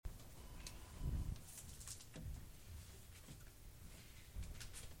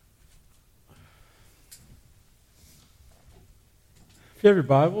If you have your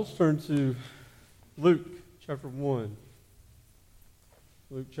Bibles, turn to Luke chapter 1.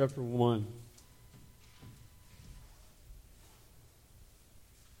 Luke chapter 1.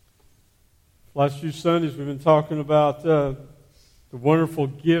 Last few Sundays we've been talking about the wonderful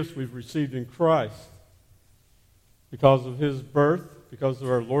gifts we've received in Christ. Because of His birth, because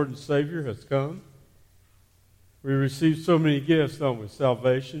of our Lord and Savior has come. We receive so many gifts, don't we?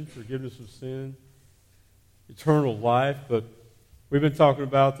 Salvation, forgiveness of sin, eternal life. But we've been talking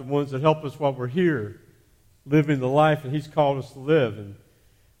about the ones that help us while we're here, living the life that He's called us to live. And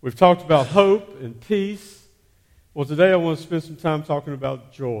we've talked about hope and peace. Well, today I want to spend some time talking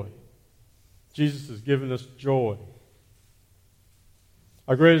about joy. Jesus has given us joy.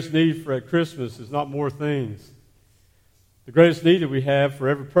 Our greatest need for at Christmas is not more things. The greatest need that we have for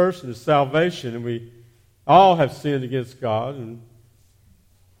every person is salvation, and we all have sinned against God. And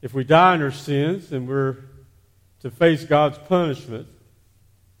if we die in our sins, then we're to face God's punishment,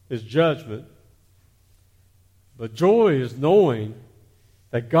 His judgment. But joy is knowing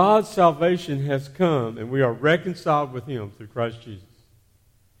that God's salvation has come and we are reconciled with Him through Christ Jesus.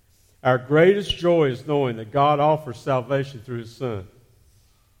 Our greatest joy is knowing that God offers salvation through His Son.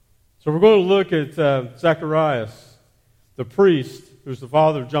 So we're going to look at Zacharias, the priest, who's the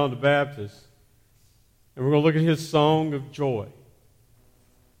father of John the Baptist, and we're going to look at his song of joy.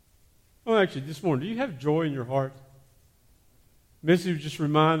 Oh, actually, this morning, do you have joy in your heart? Missy just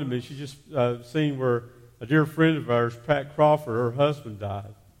reminded me, she just seen where a dear friend of ours, Pat Crawford, her husband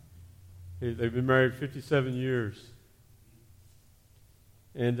died. They've been married 57 years.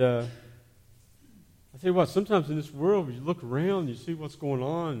 And I tell you what, sometimes in this world, when you look around, you see what's going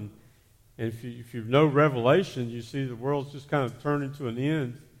on, and if you know Revelation, you see the world's just kind of turned into an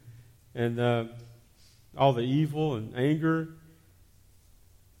end, and all the evil and anger.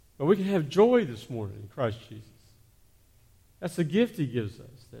 But we can have joy this morning in Christ Jesus. That's the gift He gives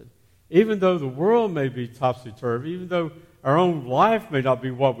us. That even though the world may be topsy-turvy, even though our own life may not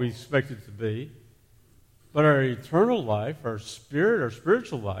be what we expect it to be, but our eternal life, our spirit, our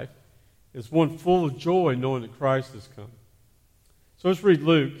spiritual life, is one full of joy knowing that Christ has come. So let's read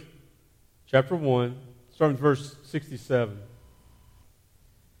Luke chapter 1, starting with verse 67. It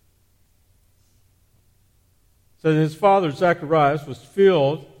says, his father Zacharias was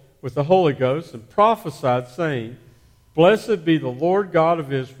filled with the Holy Ghost and prophesied, saying, Blessed be the Lord God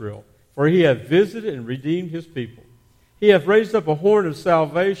of Israel, for He hath visited and redeemed His people. He hath raised up a horn of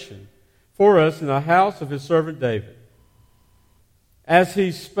salvation for us in the house of His servant David, as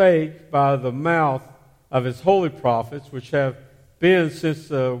He spake by the mouth of His holy prophets, which have been since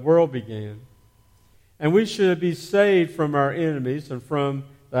the world began. And we should be saved from our enemies and from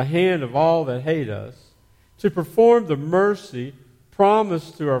the hand of all that hate us, to perform the mercy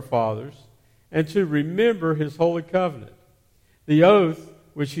promised to our fathers, and to remember His holy covenant, the oath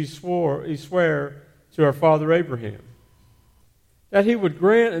which He sware to our father Abraham, that He would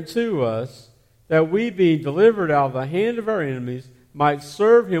grant unto us that we, being delivered out of the hand of our enemies, might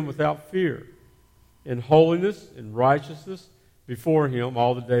serve Him without fear, in holiness and righteousness before Him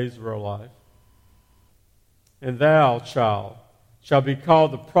all the days of our life. And thou, child, shalt be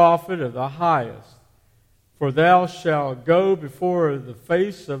called the prophet of the highest, for thou shalt go before the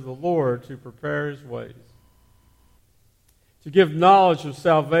face of the Lord to prepare His ways, to give knowledge of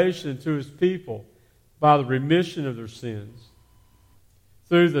salvation to His people by the remission of their sins,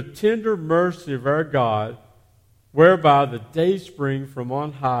 through the tender mercy of our God, whereby the dayspring from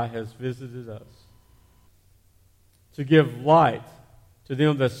on high has visited us, to give light to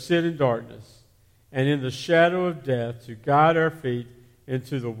them that sit in darkness, and in the shadow of death, to guide our feet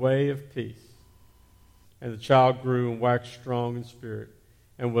into the way of peace. And the child grew and waxed strong in spirit,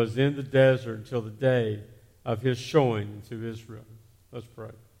 and was in the desert until the day of His showing to Israel. Let's pray.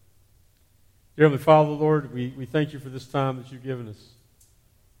 Dear Heavenly Father, Lord, we thank You for this time that You've given us.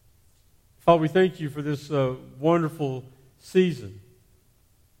 Father, we thank You for this wonderful season,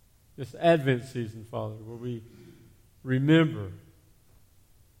 this Advent season, Father, where we remember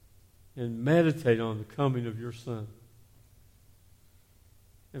and meditate on the coming of Your Son.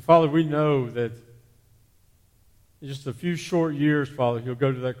 And Father, we know that in just a few short years, Father, He'll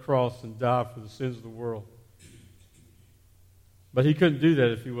go to that cross and die for the sins of the world. But He couldn't do that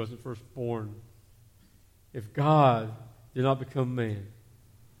if He wasn't first born, if God did not become man.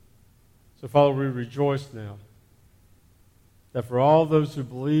 So, Father, we rejoice now that for all those who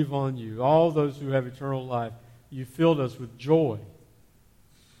believe on You, all those who have eternal life, You filled us with joy.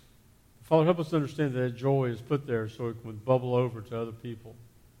 Father, help us understand that joy is put there so it can bubble over to other people,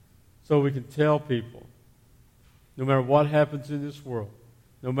 so we can tell people, no matter what happens in this world,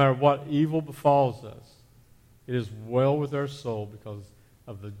 no matter what evil befalls us, It is well with our soul because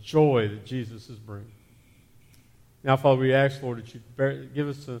of the joy that Jesus is bringing. Now, Father, we ask, Lord, that you give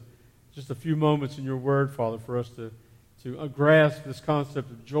us just a few moments in your word, Father, for us to grasp this concept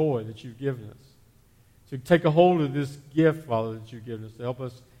of joy that you've given us. To take a hold of this gift, Father, that you've given us to help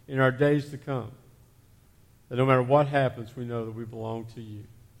us in our days to come. That no matter what happens, we know that we belong to you.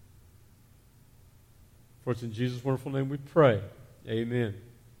 For it's in Jesus' wonderful name we pray. Amen.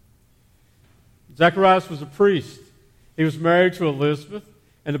 Zacharias was a priest. He was married to Elizabeth,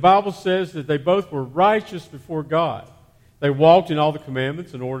 and the Bible says that they both were righteous before God. They walked in all the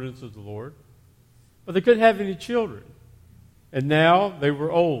commandments and ordinances of the Lord, but they couldn't have any children. And now they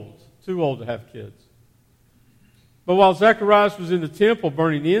were old, too old to have kids. But while Zacharias was in the temple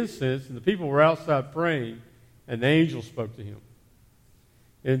burning incense, and the people were outside praying, an angel spoke to him.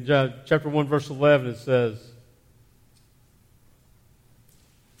 In chapter 1, verse 11, it says,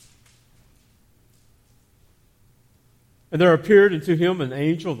 "And there appeared unto him an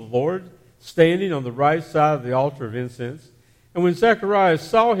angel of the Lord, standing on the right side of the altar of incense. And when Zacharias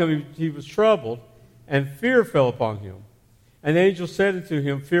saw him, he was troubled, and fear fell upon him. And the angel said unto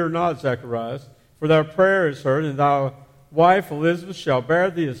him, Fear not, Zacharias, for thy prayer is heard, and thy wife Elizabeth shall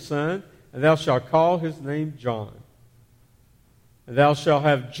bear thee a son, and thou shalt call his name John. And thou shalt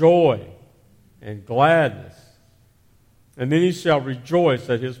have joy and gladness, and many shall rejoice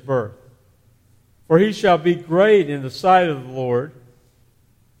at his birth. For he shall be great in the sight of the Lord,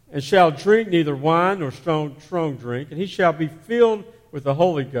 and shall drink neither wine nor strong drink, and he shall be filled with the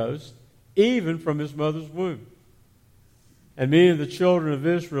Holy Ghost, even from his mother's womb. And many of the children of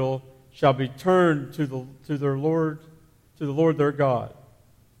Israel shall be turned to the Lord their God.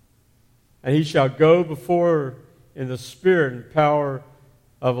 And he shall go before in the spirit and power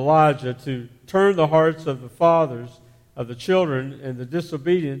of Elijah to turn the hearts of the fathers of the children and the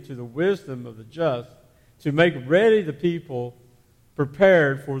disobedient to the wisdom of the just, to make ready the people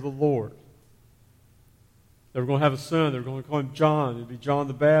prepared for the Lord." They were going to have a son. They were going to call him John. It would be John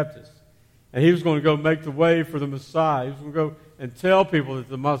the Baptist. And he was going to go make the way for the Messiah. He was going to go and tell people that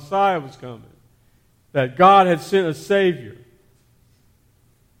the Messiah was coming, that God had sent a Savior.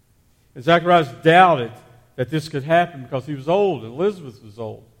 And Zacharias doubted that this could happen because he was old and Elizabeth was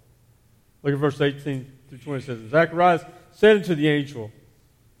old. Look at verse 18 through 20. It says, "And Zacharias said unto the angel,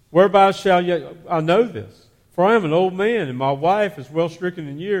 Whereby shall I know this? For I am an old man, and my wife is well stricken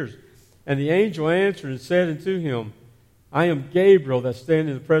in years. And the angel answered and said unto him, I am Gabriel that stand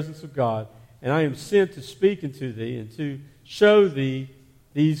in the presence of God, and I am sent to speak unto thee, and to show thee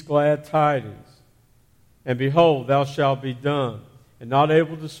these glad tidings. And behold, thou shalt be dumb, and not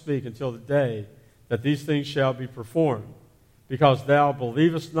able to speak until the day that these things shall be performed, because thou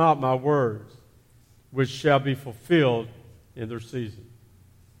believest not my words, which shall be fulfilled in their season."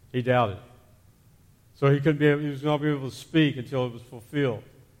 He doubted. So he was not be able to speak until it was fulfilled.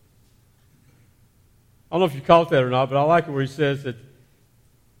 I don't know if you caught that or not, but I like it where he says that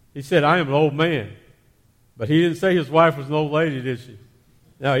he said, "I am an old man." But he didn't say his wife was an old lady, did she?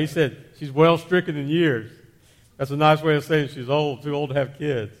 No, he said she's well stricken in years. That's a nice way of saying she's old, too old to have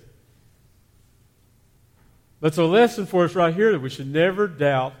kids. That's a lesson for us right here that we should never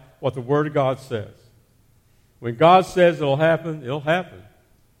doubt what the Word of God says. When God says it'll happen, it'll happen.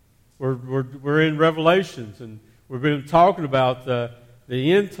 We're in Revelations, and we've been talking about the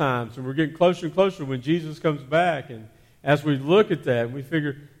end times, and we're getting closer and closer when Jesus comes back. And as we look at that, we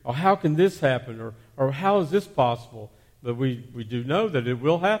figure, oh, how can this happen? Or how is this possible? But we do know that it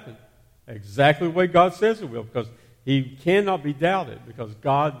will happen. Exactly the way God says it will, because he cannot be doubted, because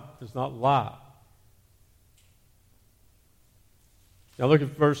God does not lie. Now look at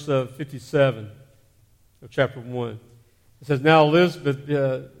verse 57 of chapter 1. It says, "Now Elizabeth's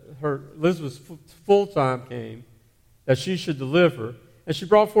full time came, that she should deliver, and she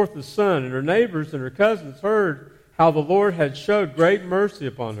brought forth a son, and her neighbors and her cousins heard how the Lord had showed great mercy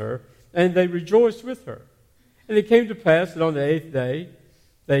upon her, and they rejoiced with her. And it came to pass that on the 8th day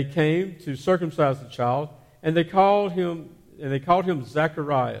they came to circumcise the child, and they called him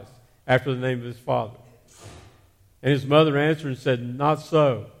Zacharias, after the name of his father. And his mother answered and said, Not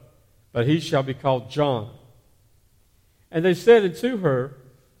so, but he shall be called John. And they said unto her,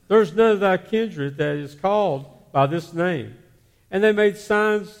 There is none of thy kindred that is called by this name. And they made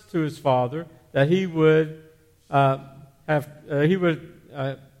signs to his father that he would have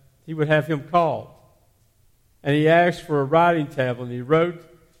him called. And he asked for a writing tablet, and he wrote,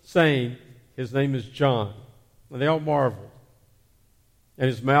 saying, His name is John. And they all marveled. And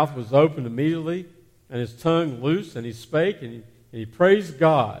his mouth was opened immediately, and his tongue loosed, and he spake, and he praised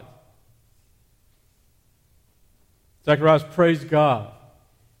God. Zacharias praised God.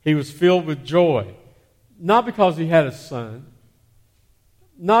 He was filled with joy. not because he had a son,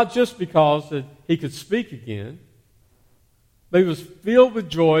 not just because that he could speak again, but he was filled with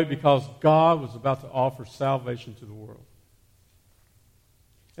joy because God was about to offer salvation to the world.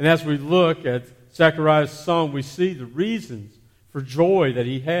 And as we look at Zechariah's song, we see the reasons for joy that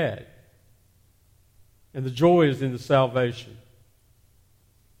he had. And the joy is in the salvation.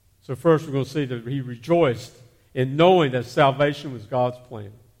 So first we're going to see that he rejoiced in knowing that salvation was God's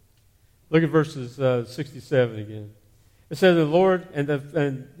plan. Look at verses 67 again. It says, "The Lord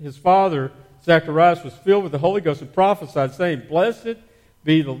and his father Zacharias was filled with the Holy Ghost and prophesied, saying, Blessed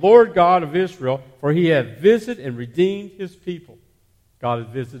be the Lord God of Israel, for he hath visited and redeemed his people." God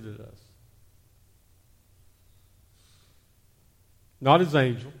has visited us. Not his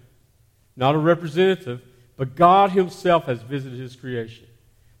angel, not a representative, but God himself has visited his creation.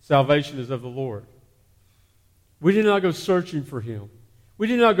 Salvation is of the Lord. We did not go searching for him. We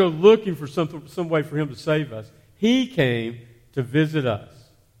did not go looking for some way for him to save us. He came to visit us.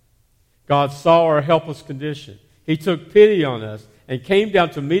 God saw our helpless condition. He took pity on us and came down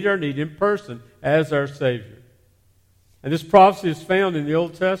to meet our need in person as our Savior. And this prophecy is found in the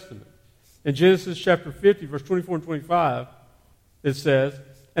Old Testament. In Genesis chapter 50, verse 24 and 25, it says,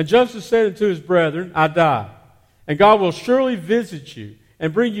 "And Joseph said unto his brethren, I die, and God will surely visit you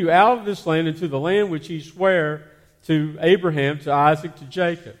and bring you out of this land into the land which he sware to Abraham, to Isaac, to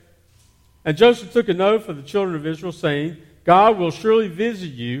Jacob. And Joseph took an oath of the children of Israel, saying, God will surely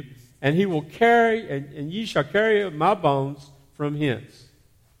visit you, and he will carry, and ye shall carry my bones from hence."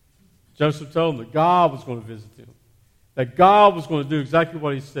 Joseph told them that God was going to visit them, that God was going to do exactly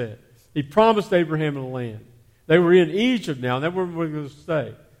what he said. He promised Abraham a land. They were in Egypt now, and they weren't going to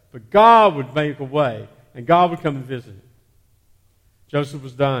stay. But God would make a way, and God would come and visit him. Joseph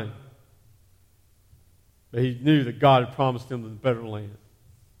was dying, but he knew that God had promised him a better land.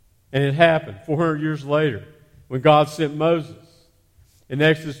 And it happened 400 years later when God sent Moses. In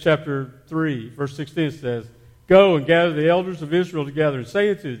Exodus chapter 3, verse 16 it says, "Go and gather the elders of Israel together and say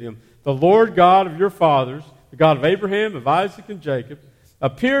unto them, The Lord God of your fathers, the God of Abraham, of Isaac, and Jacob,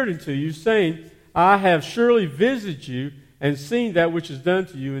 appeared unto you, saying, I have surely visited you and seen that which is done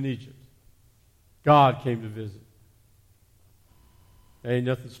to you in Egypt." God came to visit. There ain't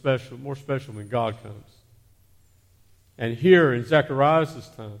nothing special, more special when God comes. And here in Zechariah's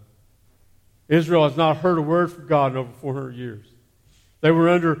time, Israel has not heard a word from God in over 400 years. They were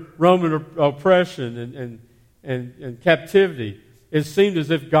under Roman oppression and captivity. It seemed as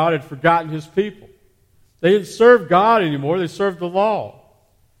if God had forgotten his people. They didn't serve God anymore. They served the law.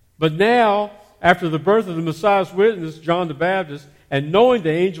 But now, after the birth of the Messiah's witness, John the Baptist, and knowing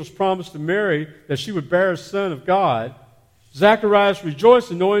the angel's promise to Mary that she would bear a son of God, Zacharias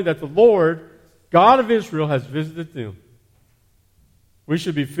rejoiced in knowing that the Lord, God of Israel, has visited them. We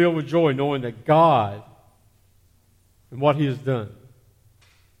should be filled with joy knowing that God and what he has done.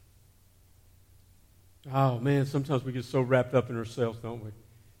 Oh, man, sometimes we get so wrapped up in ourselves, don't we?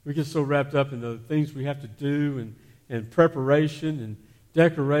 We get so wrapped up in the things we have to do and preparation and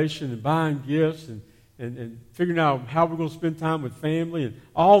decoration and buying gifts and figuring out how we're going to spend time with family and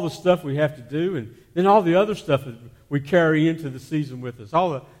all the stuff we have to do, and then all the other stuff that we carry into the season with us,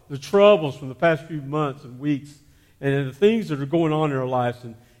 all the troubles from the past few months and weeks, and the things that are going on in our lives,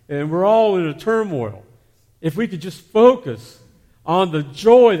 and we're all in a turmoil. If we could just focus on the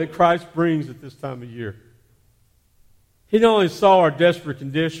joy that Christ brings at this time of year. He not only saw our desperate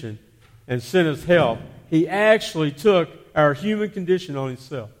condition and sent us help, he actually took our human condition on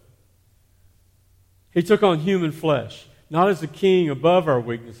himself. He took on human flesh, not as a king above our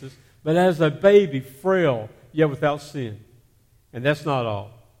weaknesses, but as a baby, frail, yet without sin. And that's not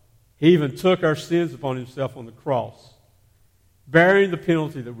all. He even took our sins upon himself on the cross, bearing the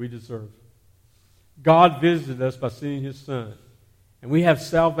penalty that we deserve. God visited us by sending his Son. And we have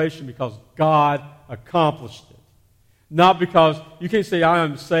salvation because God accomplished it. Not because, you can't say, I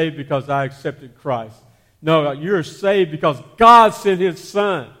am saved because I accepted Christ. No, you're saved because God sent his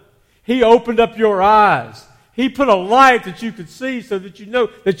Son. He opened up your eyes. He put a light that you could see so that you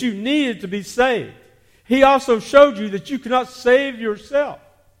know that you needed to be saved. He also showed you that you cannot save yourself.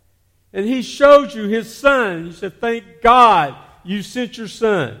 And he showed you his Son. And you said, thank God you sent your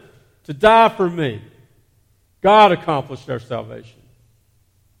Son to die for me. God accomplished our salvation.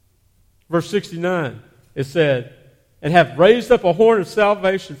 Verse 69, it said, and hath raised up a horn of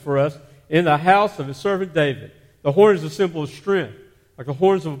salvation for us in the house of his servant David. The horn is a symbol of strength, like the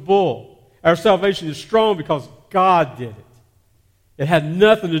horns of a bull. Our salvation is strong because God did it. It had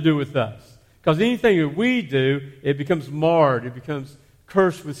nothing to do with us. Because anything that we do, it becomes marred. It becomes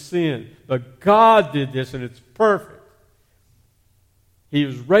cursed with sin. But God did this, and it's perfect. He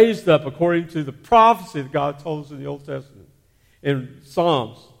was raised up according to the prophecy that God told us in the Old Testament. In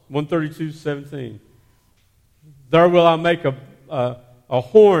Psalms 132:17, there will I make a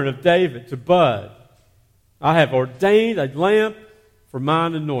horn of David to bud. I have ordained a lamp for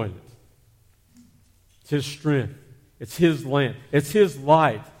mine anointed. It's His strength. It's His lamp. It's His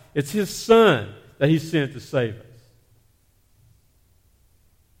light. It's His Son that He sent to save us.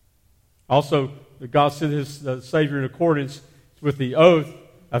 Also, God sent His Savior in accordance with the oath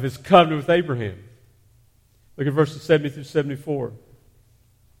of His covenant with Abraham. Look at verses 70 through 74.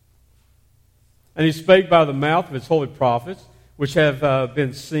 And He spake by the mouth of His holy prophets, which have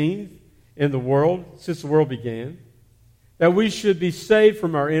been seen in the world since the world began, that we should be saved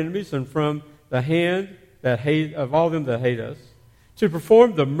from our enemies and from the hand of all them that hate us, to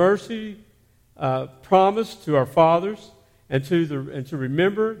perform the mercy promised to our fathers, and to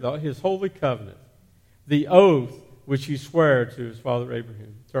remember His holy covenant, the oath which He sware to His father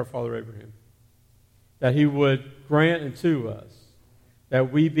Abraham, to our father Abraham, that He would grant unto us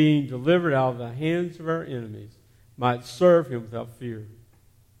that we, being delivered out of the hands of our enemies, might serve Him without fear,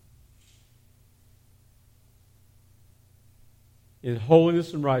 in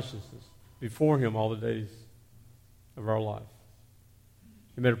holiness and righteousness before Him all the days of our life.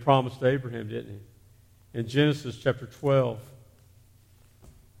 He made a promise to Abraham, didn't He? In Genesis chapter 12,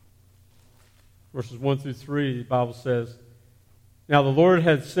 verses 1 through 3, the Bible says, Now the Lord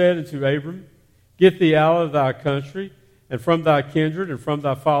had said unto Abram, Get thee out of thy country, and from thy kindred, and from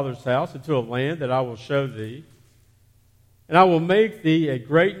thy father's house, into a land that I will show thee. And I will make thee a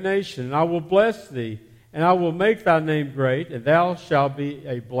great nation, and I will bless thee, and I will make thy name great, and thou shalt be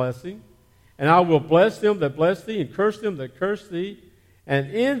a blessing. And I will bless them that bless thee, and curse them that curse thee.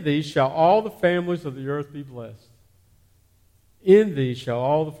 And in thee shall all the families of the earth be blessed. In thee shall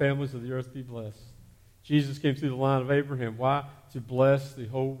all the families of the earth be blessed. Jesus came through the line of Abraham. Why? To bless the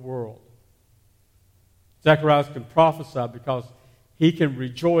whole world. Zacharias can prophesy because he can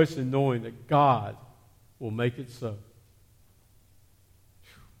rejoice in knowing that God will make it so.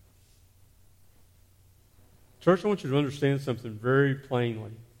 Church, I want you to understand something very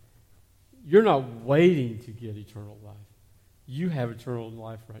plainly. You're not waiting to get eternal life. You have eternal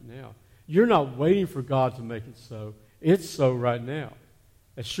life right now. You're not waiting for God to make it so. It's so right now.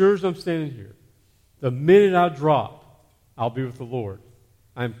 As sure as I'm standing here, the minute I drop, I'll be with the Lord.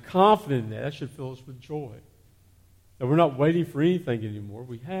 I'm confident in that. That should fill us with joy. That we're not waiting for anything anymore.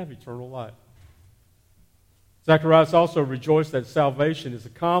 We have eternal life. Zacharias also rejoiced that salvation is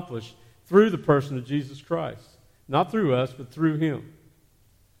accomplished through the person of Jesus Christ. Not through us, but through Him.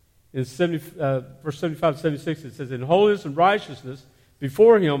 In verse 75 and 76, it says, In holiness and righteousness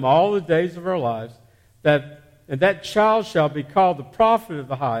before Him all the days of our lives, and that child shall be called the prophet of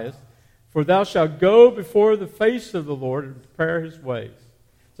the highest, for thou shalt go before the face of the Lord and prepare His ways.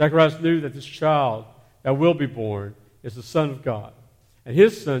 Zacharias knew that this child that will be born is the Son of God, and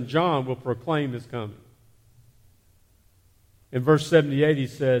his son John will proclaim His coming. In verse 78, he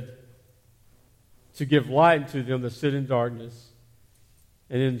said, to give light unto them that sit in darkness,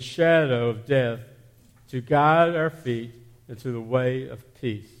 and in the shadow of death, to guide our feet into the way of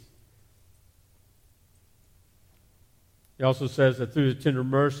peace. He also says that through the tender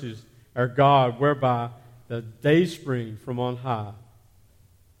mercies, our God, whereby the dayspring from on high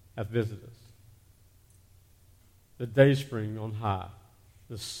hath visited us. The dayspring on high.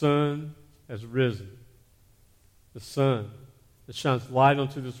 The sun has risen. The sun that shines light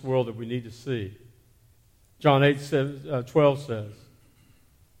onto this world that we need to see. John 8:12 says,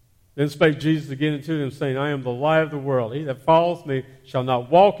 Then spake Jesus again unto them, saying, I am the light of the world. He that followeth me shall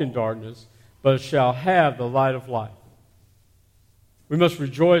not walk in darkness, but shall have the light of life. We must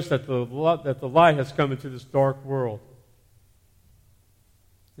rejoice that the light has come into this dark world.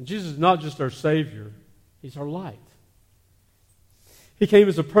 And Jesus is not just our Savior, He's our light. He came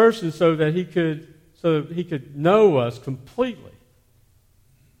as a person so that He could know us completely.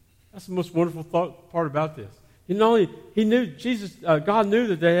 That's the most wonderful part about this. God knew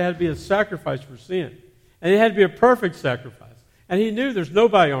that there had to be a sacrifice for sin. And it had to be a perfect sacrifice. And He knew there's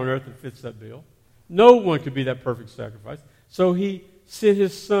nobody on earth that fits that bill. No one could be that perfect sacrifice. So He sent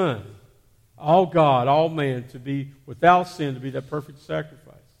His Son, all God, all man, to be without sin, to be that perfect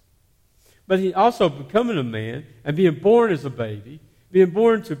sacrifice. But He also becoming a man and being born as a baby, being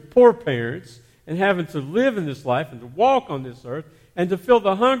born to poor parents, and having to live in this life and to walk on this earth, and to feel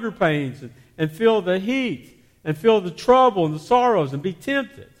the hunger pains and feel the heat and feel the trouble and the sorrows and be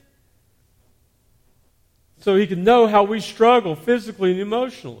tempted. So He can know how we struggle physically and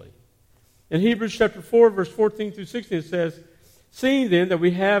emotionally. In Hebrews chapter 4, verse 14 through 16, it says, Seeing then that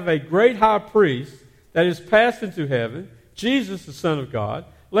we have a great high priest that is passed into heaven, Jesus, the Son of God,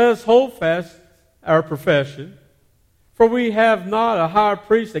 let us hold fast our profession. For we have not a high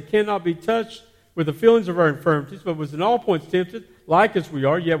priest that cannot be touched with the feelings of our infirmities, but was in all points tempted, like as we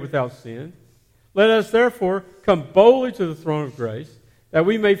are, yet without sin. Let us therefore come boldly to the throne of grace, that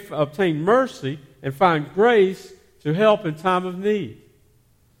we may obtain mercy and find grace to help in time of need.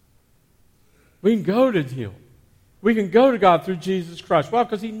 We can go to Him. We can go to God through Jesus Christ. Why?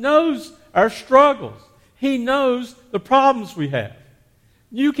 Because He knows our struggles. He knows the problems we have.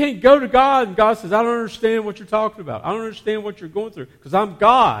 You can't go to God and God says, I don't understand what you're talking about. I don't understand what you're going through because I'm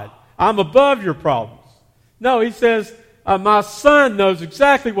God. I'm above your problems. No, He says, my Son knows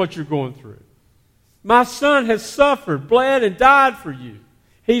exactly what you're going through. My Son has suffered, bled, and died for you.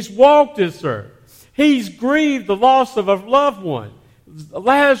 He's walked this earth. He's grieved the loss of a loved one.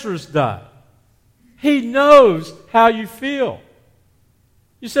 Lazarus died. He knows how you feel.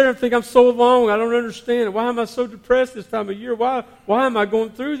 You sit there and think, I'm so alone, I don't understand it. Why am I so depressed this time of year? Why am I going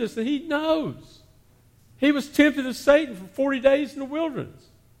through this? And He knows. He was tempted of Satan for 40 days in the wilderness.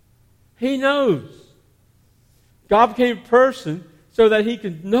 He knows. God became a person so that He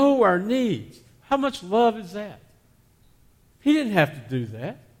could know our needs. How much love is that? He didn't have to do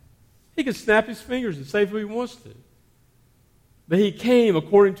that. He could snap His fingers and say who He wants to. But He came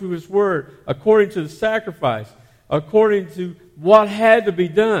according to His word, according to the sacrifice, according to what had to be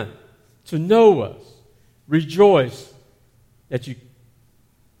done to know us. Rejoice that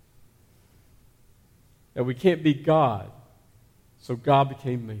we can't be God, so God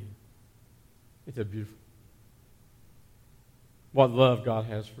became man. Isn't that beautiful? What love God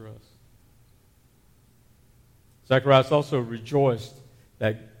has for us. Zacharias also rejoiced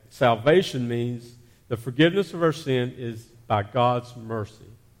that salvation means the forgiveness of our sin is by God's mercy.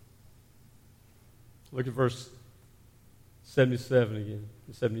 Look at verse 77 again,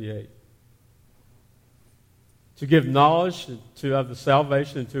 78. To give knowledge of the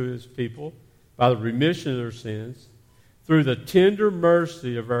salvation to His people by the remission of their sins through the tender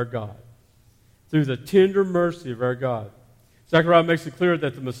mercy of our God. Through the tender mercy of our God. Zechariah makes it clear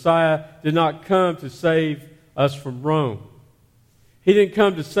that the Messiah did not come to save us from Rome. He didn't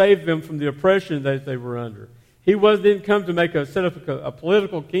come to save them from the oppression that they were under. He didn't come to set up a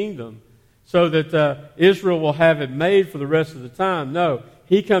political kingdom so that Israel will have it made for the rest of the time. No,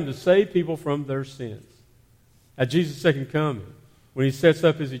 He came to save people from their sins. At Jesus' second coming, when He sets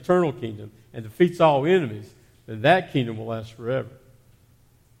up His eternal kingdom and defeats all enemies, then that kingdom will last forever.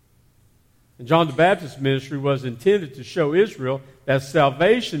 And John the Baptist's ministry was intended to show Israel that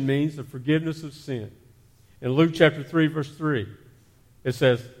salvation means the forgiveness of sin. In Luke chapter 3, verse 3, it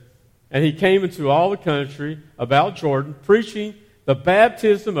says, and He came into all the country about Jordan, preaching the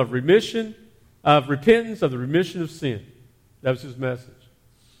baptism of repentance of the remission of sin. That was His message.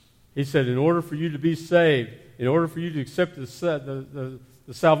 He said, in order for you to be saved, in order for you to accept the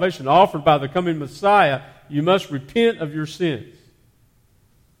salvation offered by the coming Messiah, you must repent of your sins.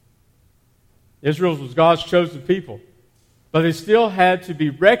 Israel was God's chosen people, but they still had to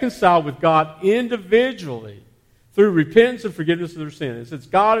be reconciled with God individually through repentance and forgiveness of their sin. And since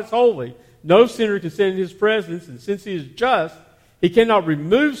God is holy, no sinner can stand in His presence, and since He is just, He cannot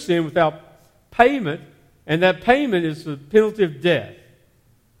remove sin without payment, and that payment is the penalty of death.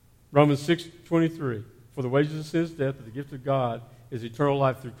 Romans 6:23, for the wages of sin is death, but the gift of God is eternal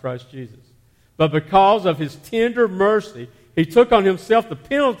life through Christ Jesus. But because of His tender mercy, He took on Himself the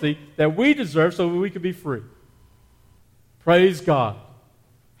penalty that we deserve so that we could be free. Praise God.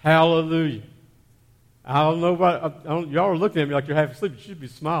 Hallelujah. I don't know what, y'all are looking at me like you're half asleep. You should be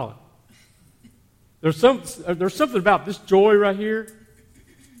smiling. There's something about this joy right here.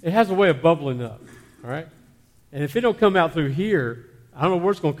 It has a way of bubbling up. All right? And if it don't come out through here, I don't know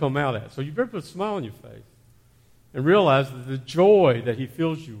where it's going to come out at. So you better put a smile on your face and realize that the joy that He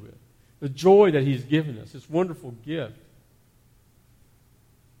fills you with, the joy that He's given us, this wonderful gift.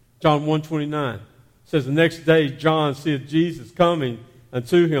 John 1:29 says, the next day John seeth Jesus coming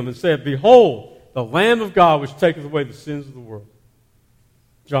unto him and said, behold, the Lamb of God which taketh away the sins of the world.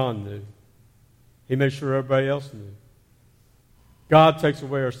 John knew. He made sure everybody else knew. God takes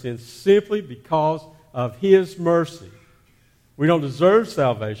away our sins simply because of His mercy. We don't deserve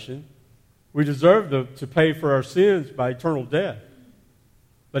salvation. We deserve to pay for our sins by eternal death.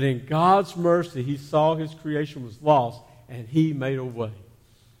 But in God's mercy, He saw His creation was lost, and He made a way.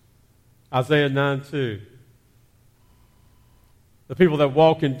 Isaiah 9:2. The people that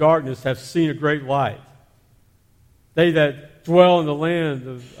walk in darkness have seen a great light. They that dwell in the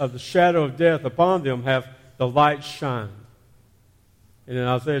land of the shadow of death, upon them have the light shined. And in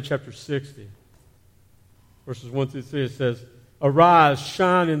Isaiah chapter 60, verses 1 through 3, it says, arise,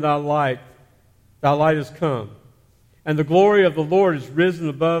 shine in thy light is come, and the glory of the Lord is risen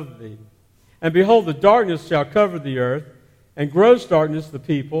above thee. And behold, the darkness shall cover the earth, and gross darkness the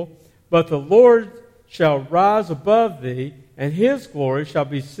people, but the Lord shall rise above thee, and his glory shall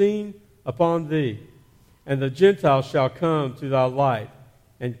be seen upon thee. And the Gentiles shall come to thy light,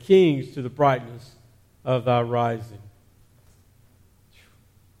 and kings to the brightness of thy rising.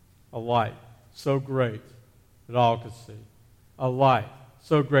 A light so great that all could see. A light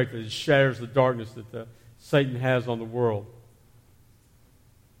so great that it shatters the darkness that Satan has on the world.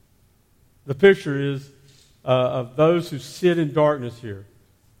 The picture is of those who sit in darkness here.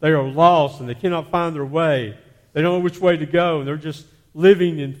 They are lost and they cannot find their way. They don't know which way to go, and they're just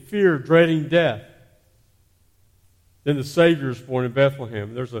living in fear, dreading death. Then the Savior is born in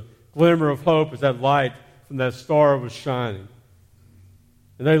Bethlehem. There's a glimmer of hope as that light from that star was shining.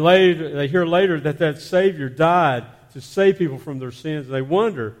 And they hear later that Savior died to save people from their sins. And they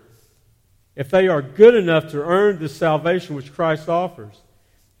wonder if they are good enough to earn this salvation which Christ offers.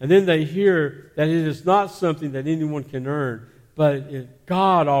 And then they hear that it is not something that anyone can earn, but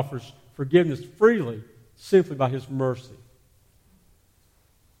God offers forgiveness freely, simply by His mercy.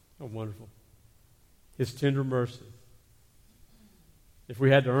 Oh, wonderful. His tender mercy. If we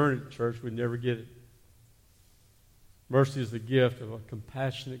had to earn it, church, we'd never get it. Mercy is the gift of a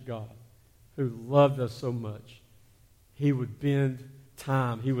compassionate God who loved us so much. He would bend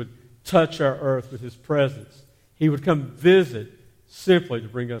time. He would touch our earth with His presence. He would come visit simply to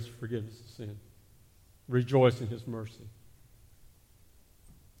bring us forgiveness of sin. Rejoice in His mercy.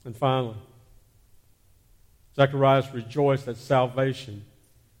 And finally, Zacharias rejoiced that salvation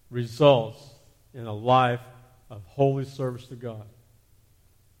results in a life of holy service to God.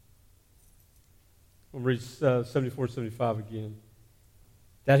 We'll read 74 and 75 again.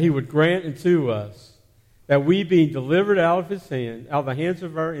 That He would grant unto us that we, being delivered out of His hand, out of the hands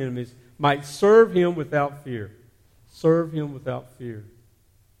of our enemies, might serve Him without fear. Serve Him without fear.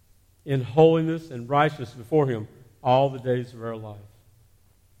 In holiness and righteousness before Him all the days of our life.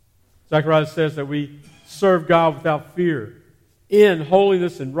 Zacharias says that we serve God without fear. In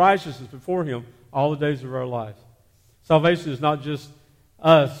holiness and righteousness before Him all the days of our lives. Salvation is not just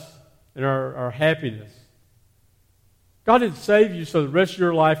us and our happiness. God didn't save you so the rest of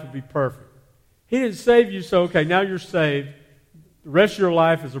your life would be perfect. He didn't save you so, okay, now you're saved. The rest of your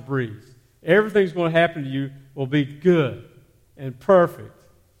life is a breeze. Everything's going to happen to you will be good and perfect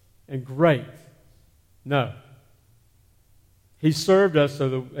and great. No. He served us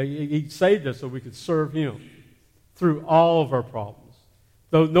He saved us so we could serve Him through all of our problems.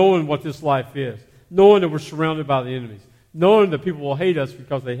 Though knowing what this life is, knowing that we're surrounded by the enemies, knowing that people will hate us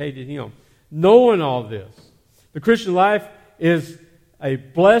because they hated Him, knowing all this. The Christian life is a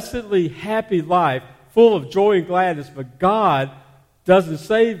blessedly happy life full of joy and gladness, but God doesn't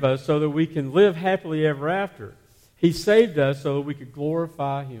save us so that we can live happily ever after. He saved us so that we could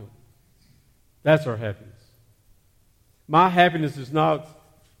glorify Him. That's our happiness. My happiness is not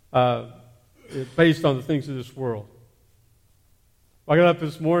based on the things of this world. I got up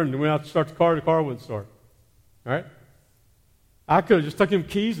this morning and went out to start the car wouldn't start. All right? I could have just took them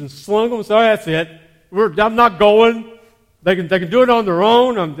keys and slung them and said, oh, that's it. I'm not going. They can do it on their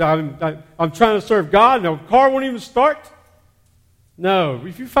own. I'm trying to serve God. And the car won't even start. No.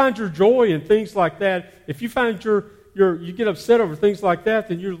 If you find your joy in things like that, if you find you get upset over things like that,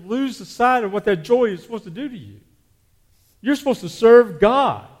 then you lose the sight of what that joy is supposed to do to you. You're supposed to serve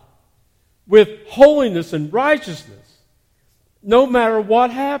God with holiness and righteousness, no matter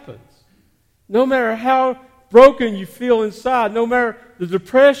what happens, no matter how broken you feel inside, no matter the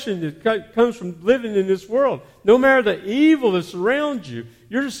depression that comes from living in this world, no matter the evil that surrounds you.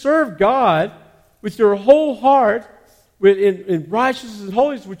 You're to serve God with your whole heart in righteousness and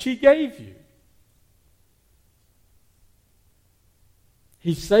holiness which He gave you.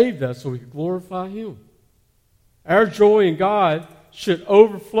 He saved us so we could glorify Him. Our joy in God should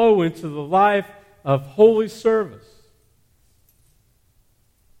overflow into the life of holy service.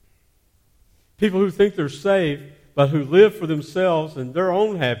 People who think they're saved, but who live for themselves and their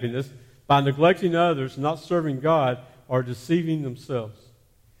own happiness by neglecting others and not serving God, are deceiving themselves.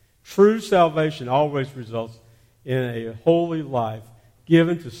 True salvation always results in a holy life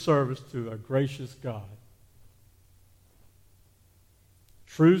given to service to a gracious God.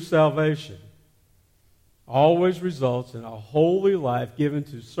 True salvation always results in a holy life given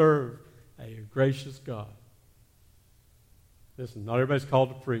to serve a gracious God. Listen, not everybody's called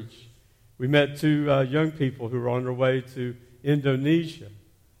to preach. We met two young people who were on their way to Indonesia.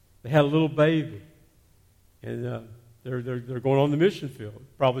 They had a little baby, and they're going on the mission field,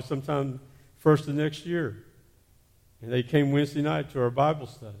 probably sometime first of next year. And they came Wednesday night to our Bible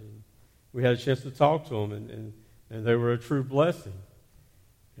study. We had a chance to talk to them, and And they were a true blessing.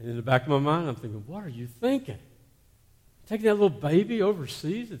 And in the back of my mind, I'm thinking, what are you thinking? Taking that little baby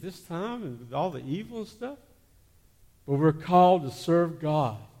overseas at this time and with all the evil and stuff? But we're called to serve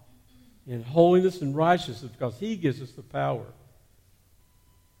God in holiness and righteousness because He gives us the power.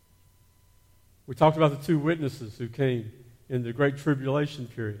 We talked about the two witnesses who came in the Great Tribulation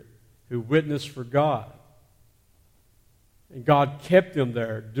period, who witnessed for God. And God kept them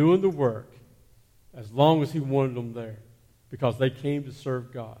there doing the work as long as He wanted them there because they came to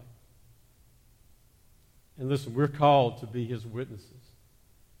serve God. And listen, we're called to be His witnesses.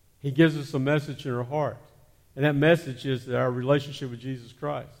 He gives us a message in our heart. And that message is that our relationship with Jesus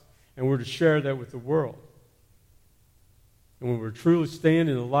Christ. And we're to share that with the world. And when we're truly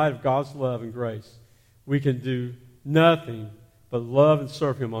standing in the light of God's love and grace, we can do nothing but love and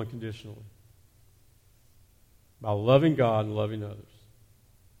serve Him unconditionally. By loving God and loving others.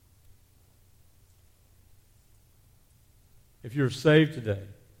 If you're saved today,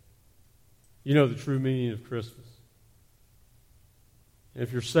 you know the true meaning of Christmas. And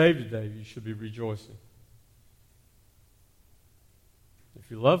if you're saved today, you should be rejoicing.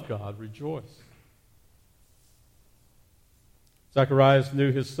 If you love God, rejoice. Zacharias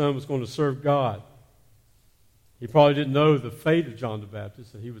knew his son was going to serve God. He probably didn't know the fate of John the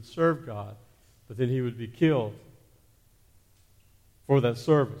Baptist, that he would serve God, but then he would be killed for that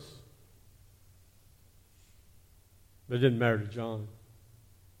service. But it didn't matter to John.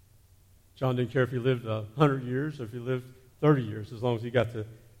 John didn't care if he lived 100 years or if he lived 30 years, as long as he got to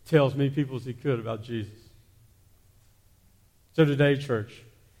tell as many people as he could about Jesus. So today, church,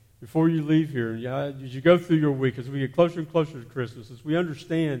 before you leave here, as you go through your week, as we get closer and closer to Christmas, as we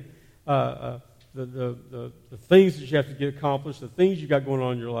understand the things that you have to get accomplished, the things you got going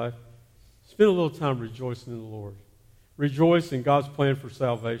on in your life, spend a little time rejoicing in the Lord. Rejoice in God's plan for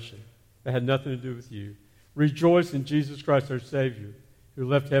salvation that had nothing to do with you. Rejoice in Jesus Christ, our Savior, who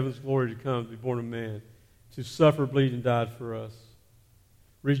left heaven's glory to come to be born of man, to suffer, bleed, and died for us.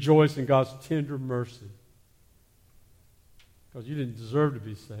 Rejoice in God's tender mercy. Because you didn't deserve to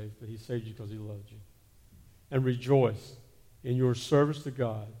be saved, but He saved you because He loved you. And rejoice in your service to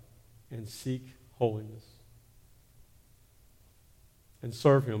God and seek holiness. And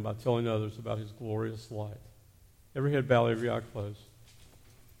serve Him by telling others about His glorious light. Every head bowed, every eye closed.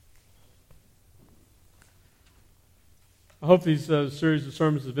 I hope these series of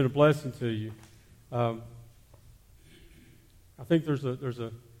sermons has been a blessing to you. I think there's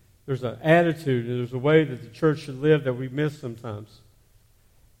an attitude and there's a way that the church should live that we miss sometimes.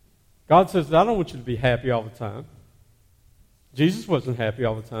 God says, I don't want you to be happy all the time. Jesus wasn't happy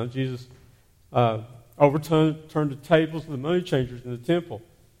all the time. Jesus overturned the tables of the money changers in the temple.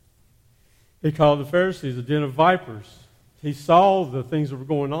 He called the Pharisees a den of vipers. He saw the things that were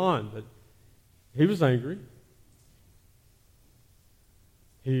going on, but he was angry.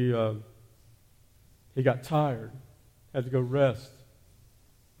 He got tired, had to go rest.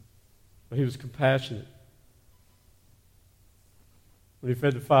 But he was compassionate. When he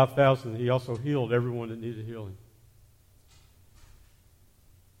fed the 5,000, he also healed everyone that needed healing.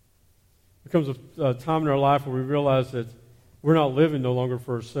 There comes a time in our life where we realize that we're not living no longer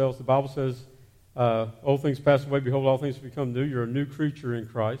for ourselves. The Bible says, old things pass away, behold, all things become new. You're a new creature in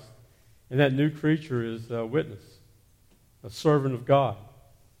Christ. And that new creature is a witness, a servant of God.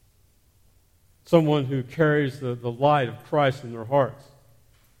 Someone who carries the light of Christ in their hearts.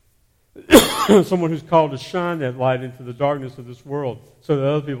 Someone who's called to shine that light into the darkness of this world so that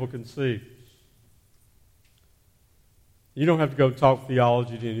other people can see. You don't have to go talk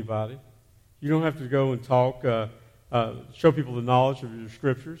theology to anybody. You don't have to go and talk, show people the knowledge of your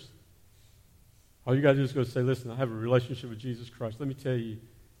scriptures. All you got to do is go say, listen, I have a relationship with Jesus Christ. Let me tell you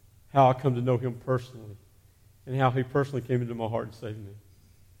how I come to know Him personally and how He personally came into my heart and saved me.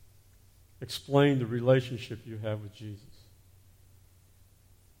 Explain the relationship you have with Jesus.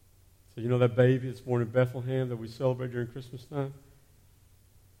 So you know that baby that's born in Bethlehem that we celebrate during Christmas time?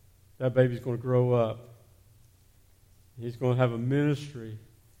 That baby's going to grow up. He's going to have a ministry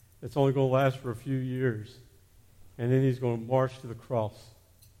that's only going to last for a few years. And then he's going to march to the cross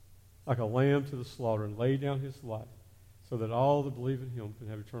like a lamb to the slaughter and lay down his life so that all that believe in Him can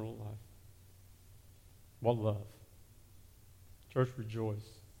have eternal life. What love. Church, rejoice.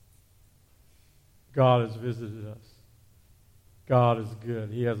 God has visited us. God is good.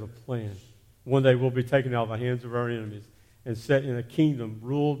 He has a plan. One day we'll be taken out of the hands of our enemies and set in a kingdom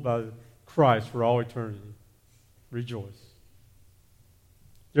ruled by Christ for all eternity. Rejoice.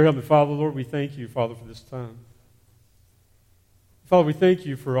 Dear Heavenly Father, Lord, we thank You, Father, for this time. Father, we thank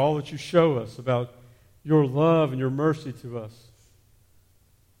You for all that You show us about Your love and Your mercy to us.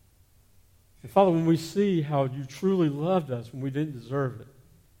 And Father, when we see how you truly loved us when we didn't deserve it,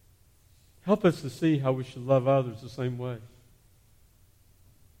 help us to see how we should love others the same way.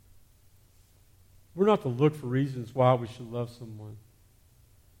 We're not to look for reasons why we should love someone.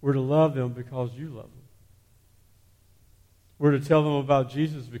 We're to love them because you love them. We're to tell them about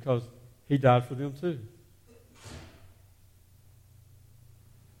Jesus because he died for them too.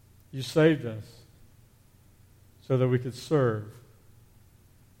 You saved us so that we could serve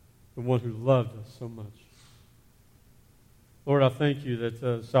the one who loved us so much. Lord, I thank you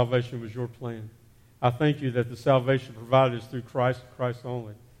that salvation was your plan. I thank you that the salvation provided is through Christ, Christ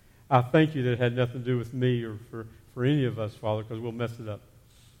only. I thank you that it had nothing to do with me or for any of us, Father, because we'll mess it up.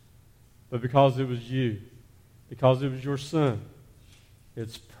 But because it was you, because it was your Son,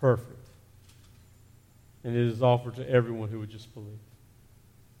 it's perfect. And it is offered to everyone who would just believe.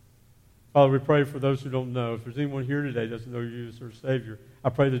 Father, we pray for those who don't know. If there's anyone here today that doesn't know you as their Savior, I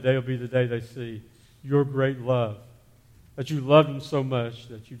pray today will be the day they see your great love, that you loved them so much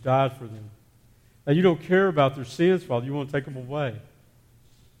that you died for them, that you don't care about their sins, Father. You want to take them away.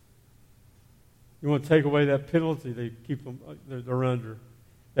 You want to take away that penalty they keep them, they're under,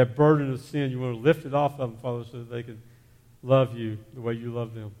 that burden of sin. You want to lift it off of them, Father, so that they can love you the way you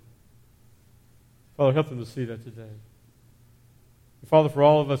love them. Father, help them to see that today. And Father, for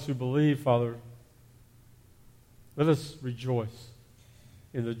all of us who believe, Father, let us rejoice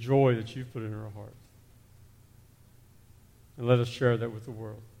in the joy that you've put in our hearts. And let us share that with the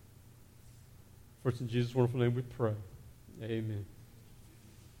world. For it's in Jesus' wonderful name we pray. Amen.